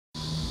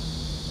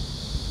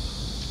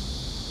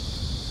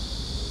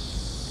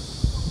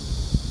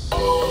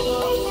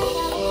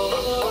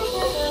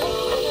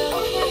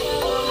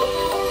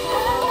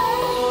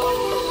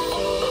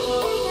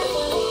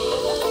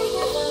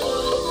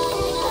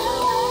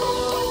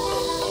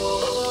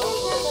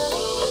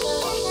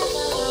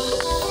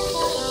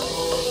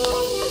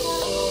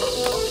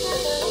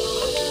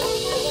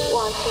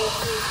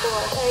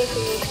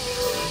baby.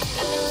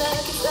 Got me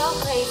looking so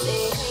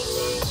crazy.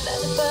 Like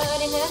a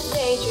bird in a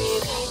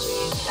daydream.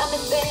 Got me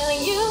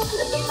feeling you,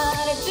 nothing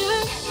matter to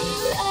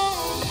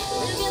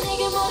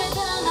느껴내게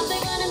모르던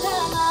남들과는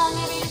다른 넌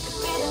Maybe you could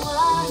be the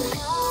one.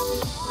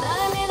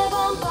 나를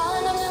믿어본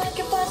뻔 없는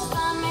이렇게 빠졌어.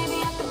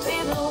 Maybe I could be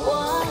the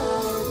one,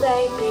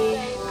 baby.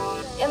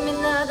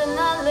 예민하다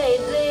난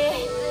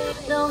lately.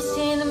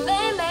 놓치는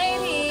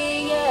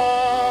매일매일이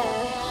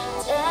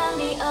yeah.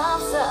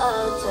 재미없어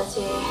어쩌지.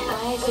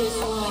 I just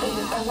want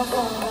you on my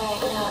phone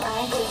right now.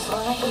 I just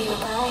wanna hear you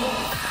right.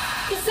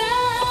 'Cause I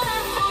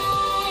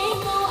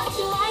know what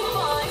you like,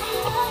 boy.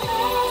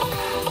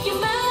 You're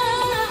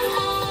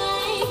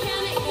mine,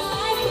 can't make you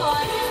like,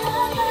 boy.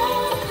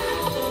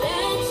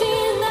 내친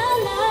난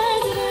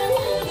날들은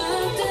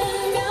눈뜬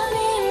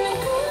있는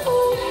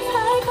cool.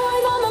 High boy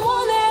너만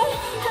원해.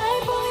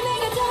 High boy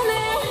내가 전해.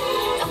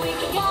 And we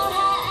can go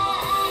high.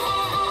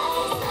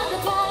 나도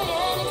봐야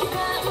느껴봐.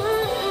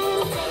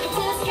 Take it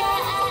to the sky.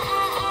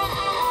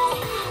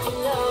 You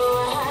know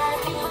I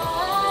have you,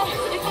 boy.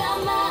 우리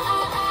감아.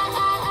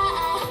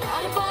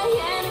 나도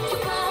봐야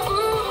느껴봐.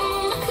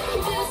 Take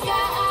it to the sky.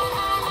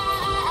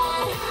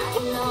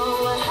 You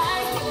know I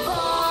have you, boy.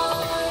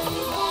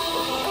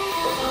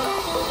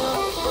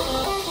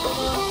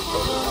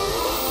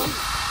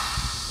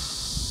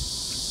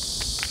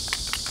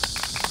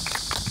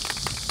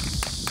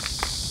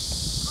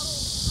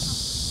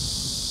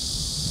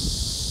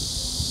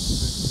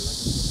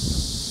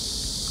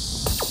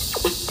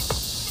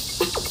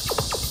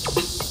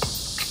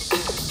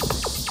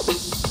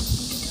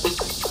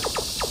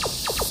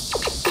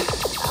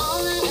 All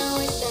I know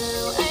is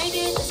now I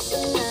get the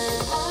sun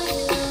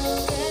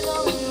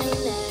되고 있는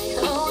날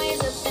always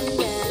up and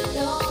down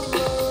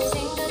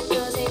생각도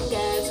생각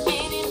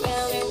spinning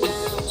round and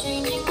round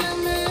changing my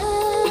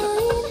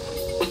mind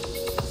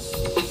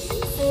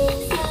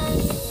세상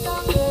속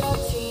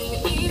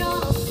그렇지 이런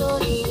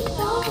헛소리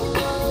Don't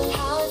know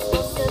how it's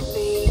supposed to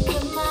be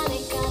그만해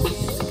 'cause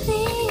it's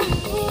clean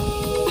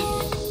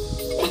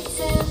It's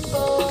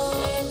simple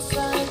It's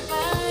like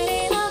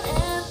riding on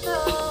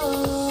apple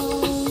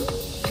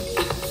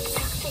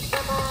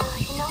삭식봐봐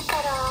you know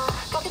better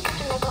거기 좀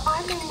내고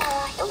얼른 나와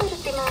또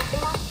이렇게 마지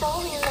마 so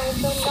we like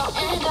so no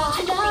And don't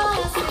you know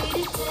how sweet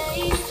it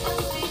tastes? How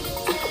sweet it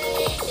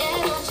tastes? Yeah,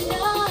 don't you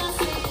know how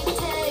sweet it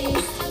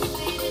tastes? How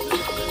sweet it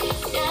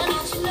tastes? Yeah,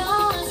 don't you know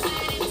how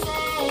sweet it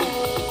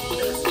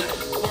tastes?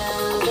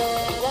 Now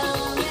that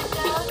I'm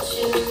without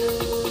you,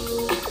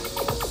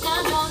 난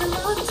더는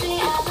묻지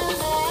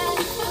않을래.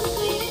 How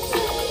sweet it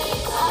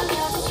tastes?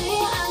 알려주지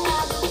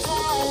않아도 돼.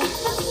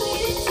 How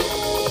sweet it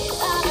tastes?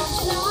 Why don't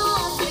you know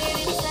how sweet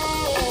it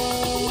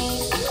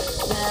tastes?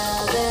 Now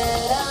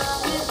that I'm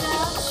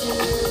without you.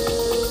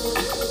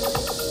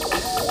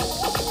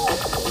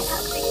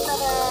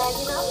 삭식봐봐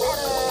you know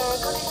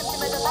better 거기 잡지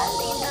말고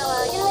빨리 나와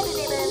you know the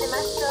demon in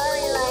my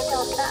story like 더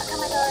딱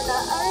하면 더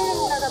얼른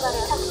나가봐라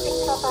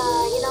삭식봐봐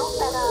you know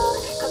better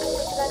거기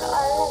잡지 말고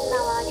얼른 나와